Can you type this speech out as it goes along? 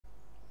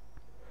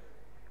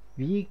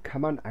Wie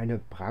kann man eine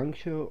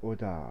Branche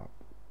oder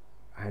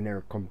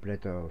eine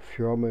komplette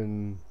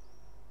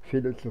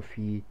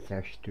Firmenphilosophie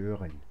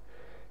zerstören?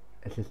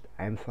 Es ist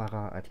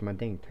einfacher, als man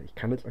denkt. Ich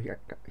kann es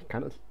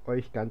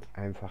euch ganz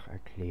einfach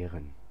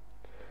erklären.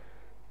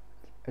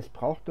 Es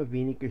braucht nur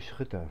wenige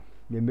Schritte.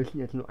 Wir müssen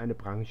jetzt nur eine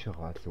Branche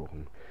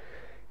raussuchen.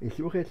 Ich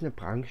suche jetzt eine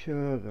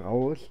Branche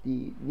raus,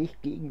 die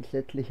nicht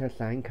gegensätzlicher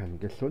sein kann.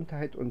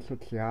 Gesundheit und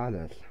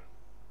Soziales.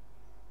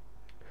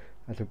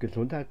 Also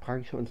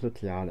Gesundheitsbranche und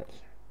Soziales.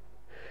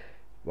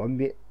 Wollen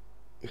wir,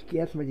 ich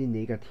gehe jetzt mal in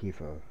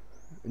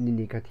die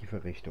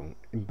negative Richtung,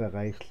 im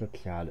Bereich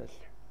Soziales.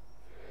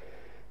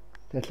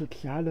 Der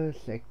soziale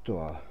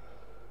Sektor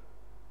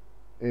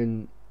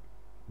in,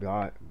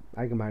 ja,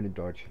 allgemein in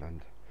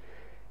Deutschland,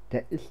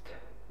 der ist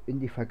in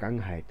die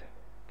Vergangenheit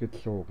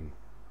gezogen.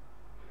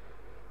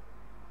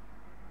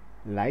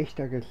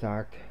 Leichter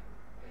gesagt,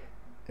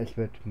 es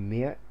wird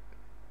mehr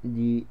in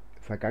die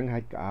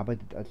Vergangenheit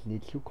gearbeitet als in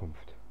die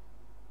Zukunft.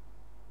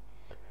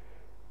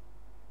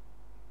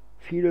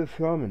 Viele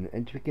Firmen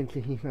entwickeln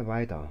sich nicht mehr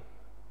weiter.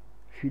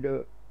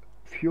 Viele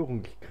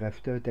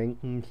Führungskräfte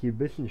denken, sie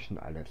wissen schon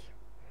alles.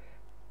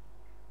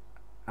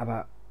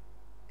 Aber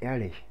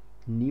ehrlich,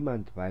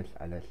 niemand weiß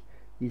alles.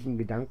 Diesen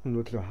Gedanken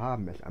nur zu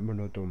haben, ist einfach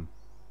nur dumm.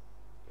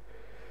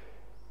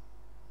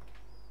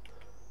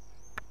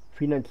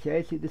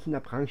 Finanziell sieht es in der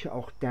Branche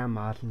auch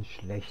dermaßen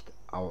schlecht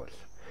aus.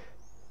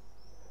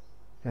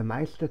 Der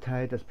meiste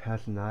Teil des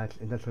Personals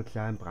in der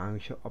sozialen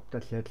Branche, ob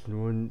das jetzt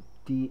nun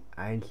die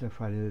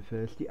Einzelfallhilfe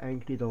ist, die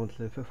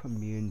Eingliederungshilfe,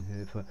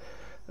 Familienhilfe,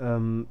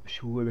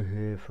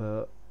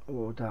 Schulhilfe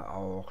oder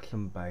auch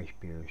zum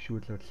Beispiel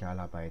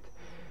Schulsozialarbeit,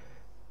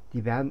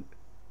 die werden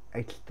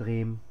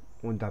extrem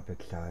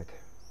unterbezahlt.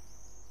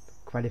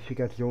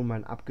 Qualifikationen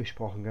waren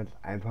abgesprochen, ganz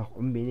einfach,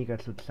 um weniger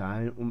zu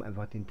zahlen, um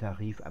einfach den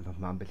Tarif einfach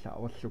mal ein bisschen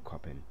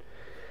auszukoppeln.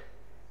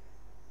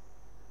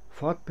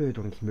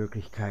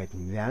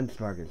 Fortbildungsmöglichkeiten werden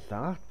zwar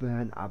gesagt,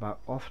 werden aber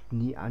oft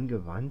nie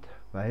angewandt,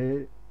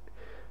 weil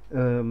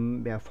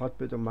wer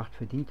Fortbildung macht,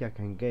 verdient ja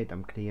kein Geld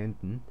am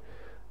Klienten.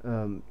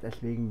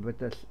 Deswegen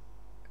wird das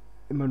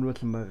immer nur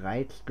zum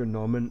Reiz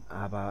genommen,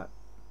 aber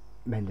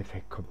im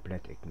Endeffekt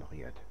komplett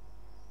ignoriert.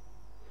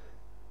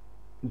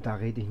 Und da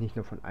rede ich nicht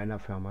nur von einer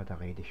Firma, da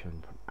rede ich schon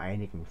von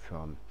einigen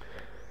Firmen.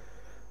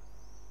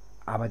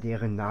 Aber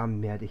deren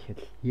Namen werde ich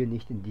jetzt hier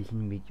nicht in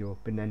diesem Video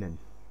benennen.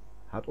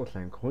 Hat auch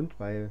seinen Grund,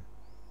 weil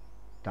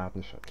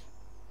Datenschutz.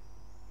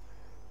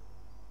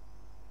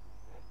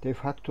 De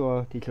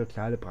facto, die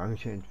soziale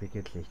Branche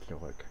entwickelt sich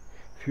zurück.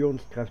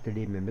 Führungskräfte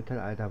leben im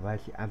Mittelalter, weil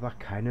sie einfach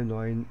keine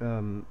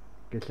neuen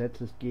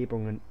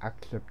Gesetzesgebungen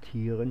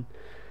akzeptieren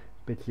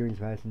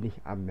bzw.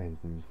 nicht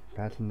anwenden.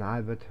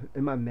 Personal wird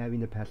immer mehr wie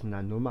eine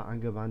Personalnummer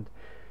angewandt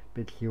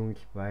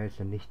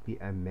bzw. nicht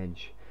wie ein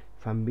Mensch.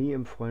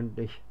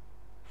 Familienfreundlich,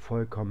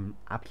 vollkommen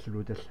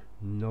absolutes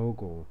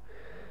No-Go.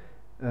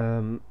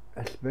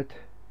 Es wird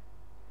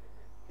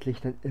sich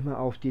dann immer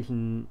auf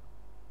diesen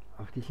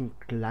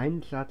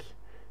kleinen Satz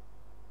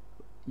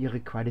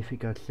ihre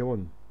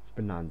Qualifikation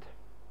benannt.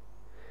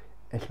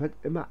 Es wird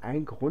immer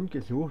ein Grund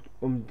gesucht,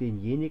 um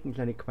denjenigen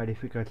seine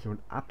Qualifikation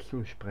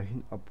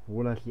abzusprechen,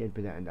 obwohl er sie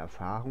entweder in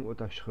Erfahrung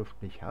oder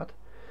schriftlich hat,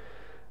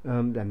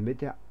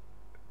 damit er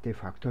de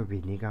facto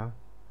weniger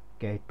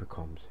Geld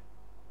bekommt.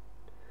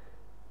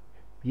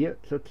 Wir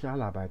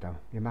Sozialarbeiter,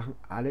 wir machen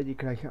alle die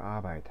gleiche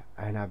Arbeit.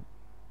 Einer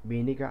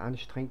weniger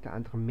anstrengend, der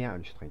andere mehr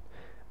anstrengend.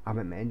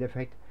 Aber im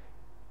Endeffekt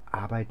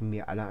arbeiten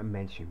wir alle am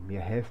Menschen.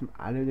 Wir helfen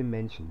alle den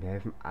Menschen, wir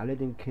helfen alle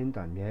den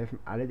Kindern, wir helfen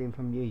alle den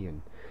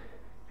Familien.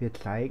 Wir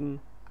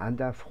zeigen an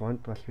der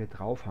Front, was wir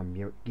drauf haben.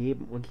 Wir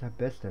geben unser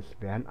Bestes,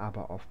 werden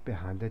aber oft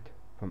behandelt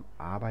vom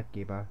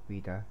Arbeitgeber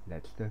wie der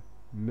letzte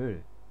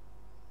Müll.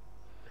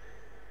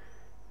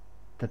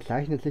 Das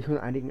zeichnet sich von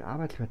einigen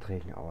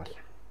Arbeitsverträgen aus.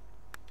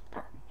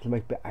 Zum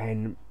Beispiel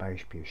ein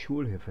Beispiel,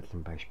 Schulhilfe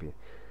zum Beispiel.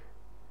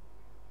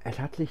 Es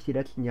hat sich die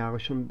letzten Jahre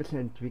schon ein bisschen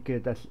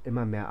entwickelt, dass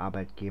immer mehr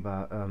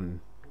Arbeitgeber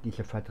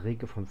diese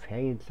Verträge von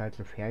Ferienzeit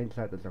zu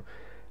Ferienzeit, also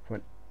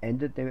von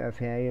Ende der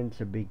Ferien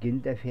zu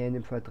Beginn der Ferien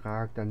im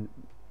Vertrag, dann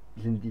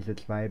sind diese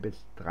 2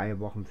 bis 3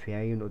 Wochen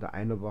Ferien oder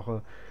eine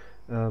Woche,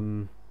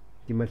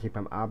 die man sich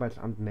beim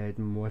Arbeitsamt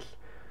melden muss,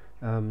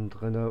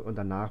 drinne und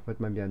danach wird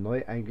man wieder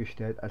neu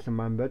eingestellt. Also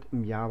man wird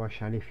im Jahr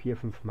wahrscheinlich 4,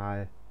 5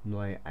 Mal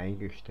neu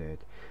eingestellt.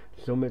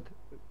 Somit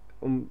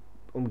um,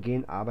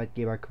 umgehen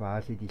Arbeitgeber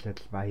quasi diese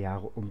 2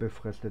 Jahre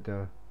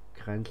unbefristete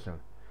Grenze.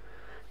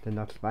 Denn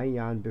nach 2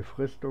 Jahren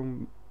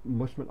Befristung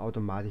muss man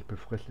automatisch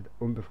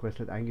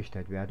unbefristet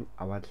eingestellt werden,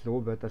 aber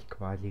so wird das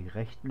quasi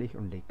rechtlich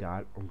und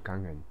legal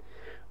umgangen,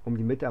 um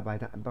die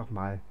Mitarbeiter einfach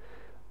mal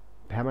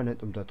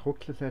permanent unter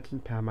Druck zu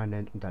setzen,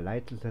 permanent unter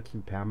Leid zu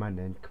setzen,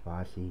 permanent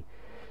quasi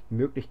die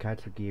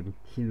Möglichkeit zu geben,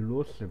 sie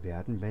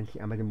loszuwerden, wenn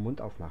sie einmal den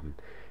Mund aufmachen.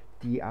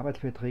 Die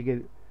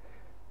Arbeitsverträge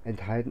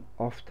enthalten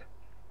oft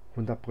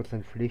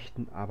 100%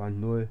 Pflichten, aber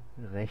null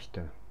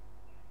Rechte.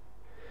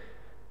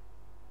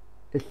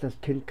 Ist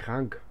das Kind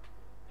krank,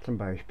 zum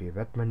Beispiel,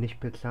 wird man nicht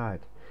bezahlt.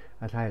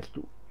 Das heißt,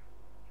 du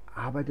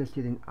arbeitest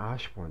dir den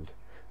Arsch wund,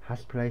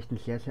 hast vielleicht ein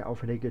sehr, sehr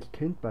auffälliges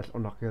Kind, was auch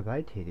noch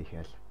gewalttätig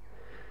ist.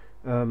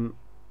 Ähm,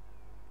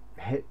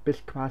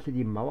 Bist quasi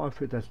die Mauer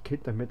für das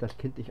Kind, damit das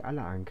Kind nicht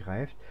alle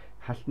angreift,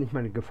 hast nicht mal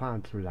eine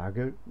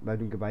Gefahrenzulage, weil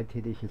du ein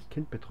gewalttätiges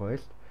Kind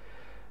betreust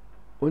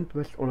und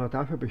wirst auch noch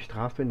dafür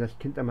bestraft, wenn das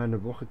Kind einmal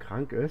eine Woche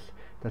krank ist,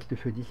 dass du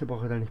für diese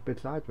Woche dann nicht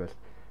bezahlt wirst.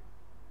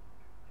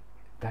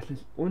 Das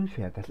ist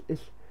unfair.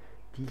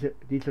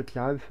 Die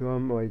sozialen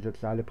Firmen oder die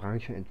soziale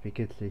Branche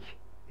entwickelt sich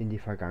in die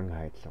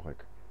Vergangenheit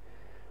zurück.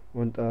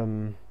 Und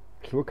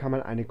so kann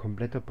man eine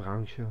komplette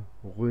Branche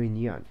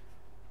ruinieren.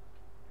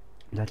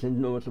 Das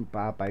sind nur so ein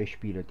paar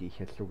Beispiele, die ich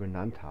jetzt so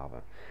genannt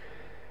habe.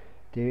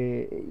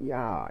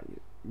 Ja,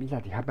 wie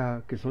gesagt, ich habe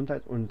ja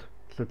Gesundheit und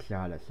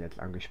Soziales jetzt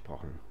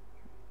angesprochen.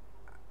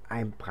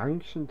 Ein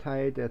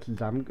Branchenteil, der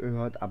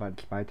zusammengehört, aber in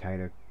zwei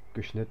Teile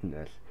geschnitten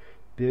ist.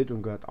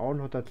 Bildung gehört auch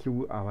noch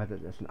dazu, aber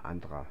das ist ein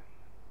anderer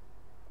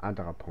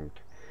Punkt.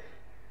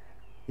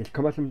 Jetzt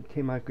kommen wir zum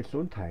Thema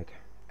Gesundheit.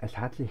 Es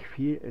hat sich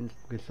viel in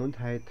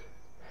Gesundheit,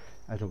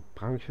 also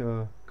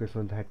Branche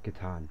Gesundheit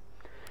getan.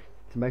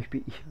 Zum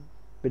Beispiel, ich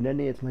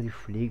benenne jetzt mal die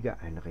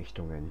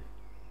Pflegeeinrichtungen.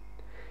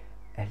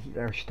 Es ist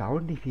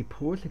erstaunlich, wie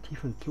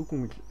positiv in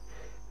Zukunft.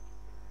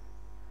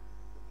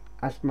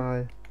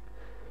 Erstmal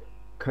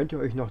könnt ihr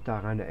euch noch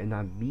daran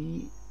erinnern,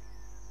 wie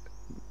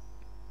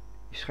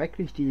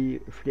schrecklich die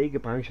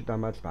Pflegebranche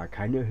damals war.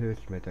 Keine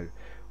Hilfsmittel,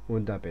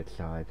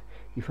 unterbezahlt,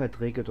 die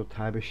Verträge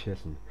total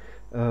beschissen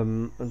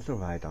und so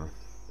weiter.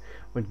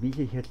 Und wie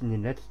sich jetzt in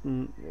den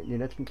letzten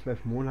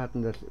 12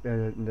 Monaten das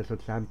in der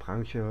sozialen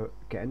Branche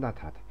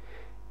geändert hat.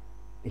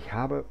 Ich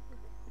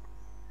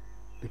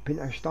bin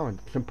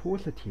erstaunt, zum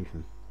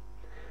Positiven.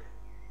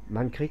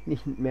 Man kriegt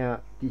nicht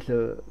mehr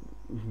diese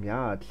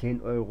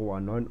 10 Euro,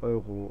 9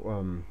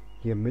 Euro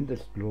hier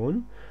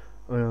Mindestlohn,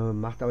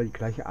 macht aber die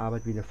gleiche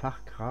Arbeit wie eine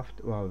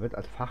Fachkraft oder wird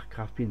als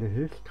Fachkraft wie eine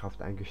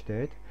Hilfskraft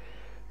eingestellt.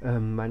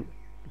 Man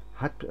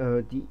hat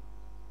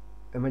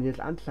wenn man jetzt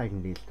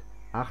Anzeigen liest,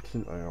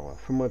 18 Euro,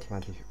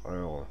 25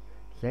 Euro,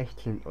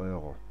 16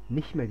 Euro,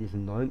 nicht mehr diese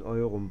 9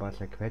 Euro um was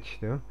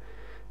zerquetschte.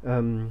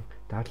 Da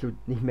hast du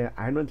nicht mehr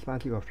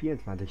 21 oder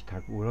 24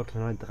 Tage Urlaub,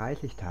 sondern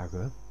 30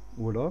 Tage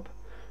Urlaub,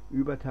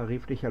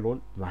 übertariflicher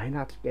Lohn,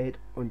 Weihnachtsgeld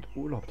und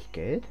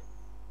Urlaubsgeld.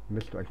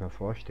 Müsst ihr euch mal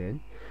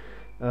vorstellen.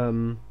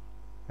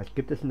 Das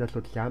gibt es in der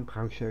sozialen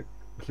Branche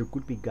so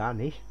gut wie gar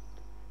nicht.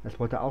 Das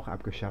wurde auch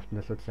abgeschafft in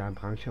der sozialen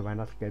Branche,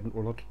 Weihnachtsgeld und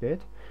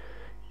Urlaubsgeld.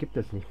 Gibt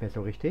es nicht mehr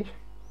so richtig.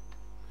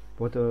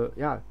 Wurde,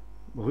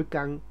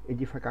 Rückgang in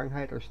die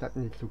Vergangenheit anstatt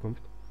in die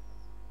Zukunft.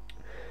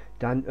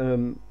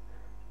 Dann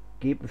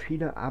geben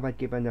viele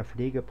Arbeitgeber in der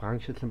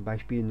Pflegebranche zum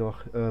Beispiel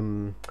noch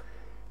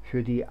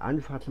für die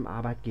Anfahrt zum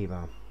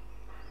Arbeitgeber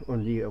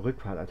und die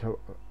Rückfahrt, also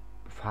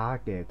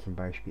Fahrgeld zum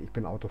Beispiel. Ich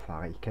bin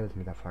Autofahrer, ich kenne das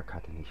mit der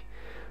Fahrkarte nicht.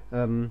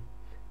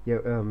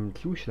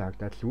 Zuschlag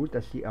dazu,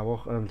 dass sie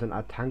auch so eine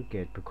Art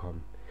Tankgeld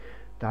bekommen.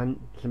 Dann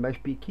zum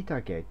Beispiel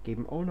Kita-Geld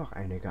geben auch noch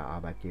einige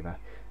Arbeitgeber.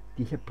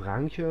 Diese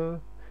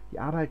Branche, die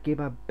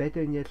Arbeitgeber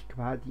betteln jetzt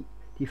quasi,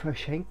 die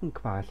verschenken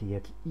quasi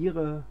jetzt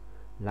ihre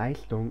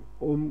Leistung,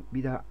 um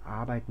wieder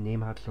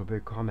Arbeitnehmer zu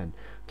bekommen.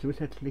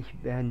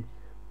 Zusätzlich werden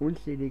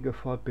unzählige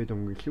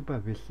Fortbildungen,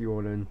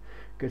 Supervisionen,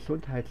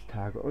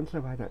 Gesundheitstage und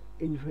so weiter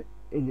in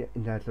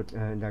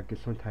der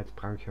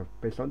Gesundheitsbranche,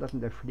 besonders in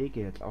der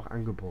Pflege jetzt auch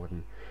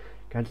angeboten.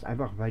 Ganz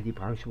einfach, weil die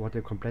Branche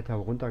wurde komplett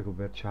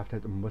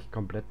heruntergewirtschaftet und muss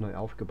komplett neu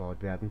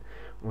aufgebaut werden.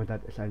 Und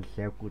das ist ein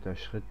sehr guter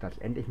Schritt, dass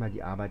endlich mal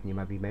die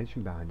Arbeitnehmer wie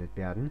Menschen behandelt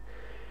werden.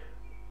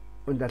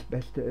 Und das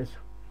Beste ist,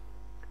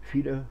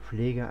 viele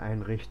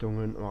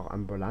Pflegeeinrichtungen, auch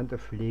ambulante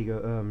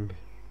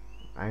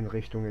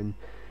Pflegeeinrichtungen,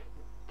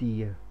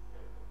 die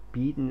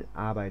bieten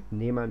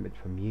Arbeitnehmern mit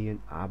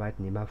Familien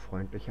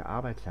arbeitnehmerfreundliche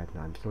Arbeitszeiten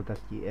an,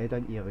 sodass die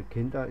Eltern ihre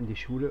Kinder in die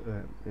Schule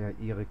oder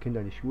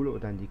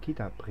in die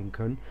Kita bringen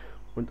können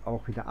und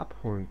auch wieder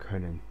abholen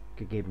können,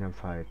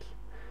 gegebenenfalls,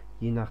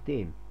 je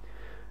nachdem.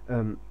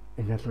 In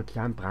der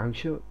sozialen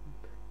Branche,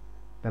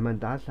 wenn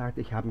man da sagt,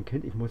 ich habe ein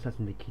Kind, ich muss das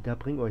in die Kita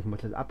bringen oder ich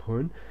muss das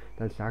abholen,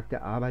 dann sagt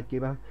der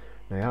Arbeitgeber,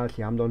 naja,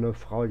 Sie haben doch eine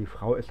Frau, die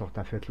Frau ist doch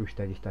dafür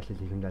zuständig, dass sie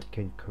sich um das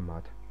Kind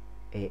kümmert.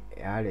 Ey,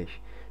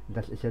 ehrlich,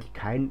 das ist jetzt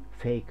kein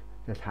Fake.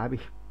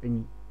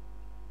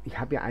 Ich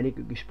habe ja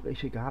einige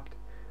Gespräche gehabt.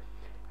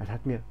 Das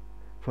hat mir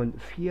von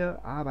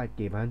 4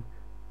 Arbeitgebern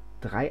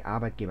 3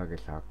 Arbeitgeber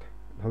gesagt.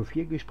 Von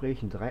 4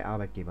 Gesprächen 3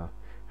 Arbeitgeber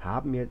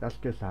haben mir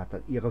das gesagt.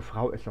 Ihre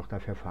Frau ist doch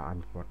dafür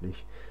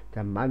verantwortlich.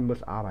 Der Mann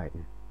muss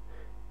arbeiten.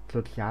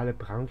 Soziale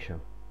Branche.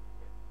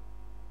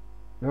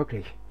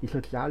 Wirklich, die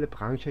soziale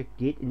Branche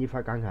geht in die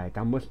Vergangenheit.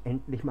 Da muss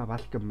endlich mal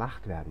was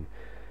gemacht werden.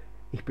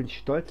 Ich bin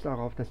stolz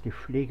darauf, dass die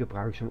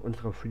Pflegebranche und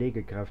unsere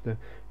Pflegekräfte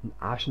einen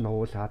Arsch in der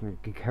Hose hatten,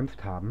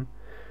 gekämpft haben,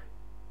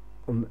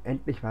 um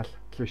endlich was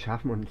zu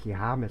schaffen, und sie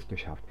haben es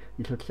geschafft.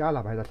 Die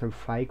Sozialarbeiter sind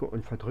feige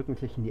und verdrücken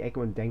sich in die Ecke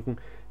und denken,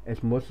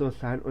 es muss so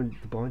sein, und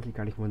sie brauchen sich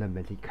gar nicht wundern,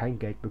 wenn sie kein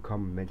Geld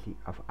bekommen, wenn sie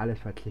auf alles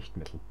verzichten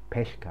müssen.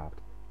 Pech gehabt.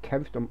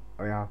 Kämpft um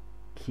euer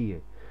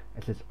Ziel.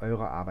 Es ist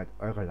eure Arbeit,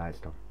 eure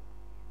Leistung.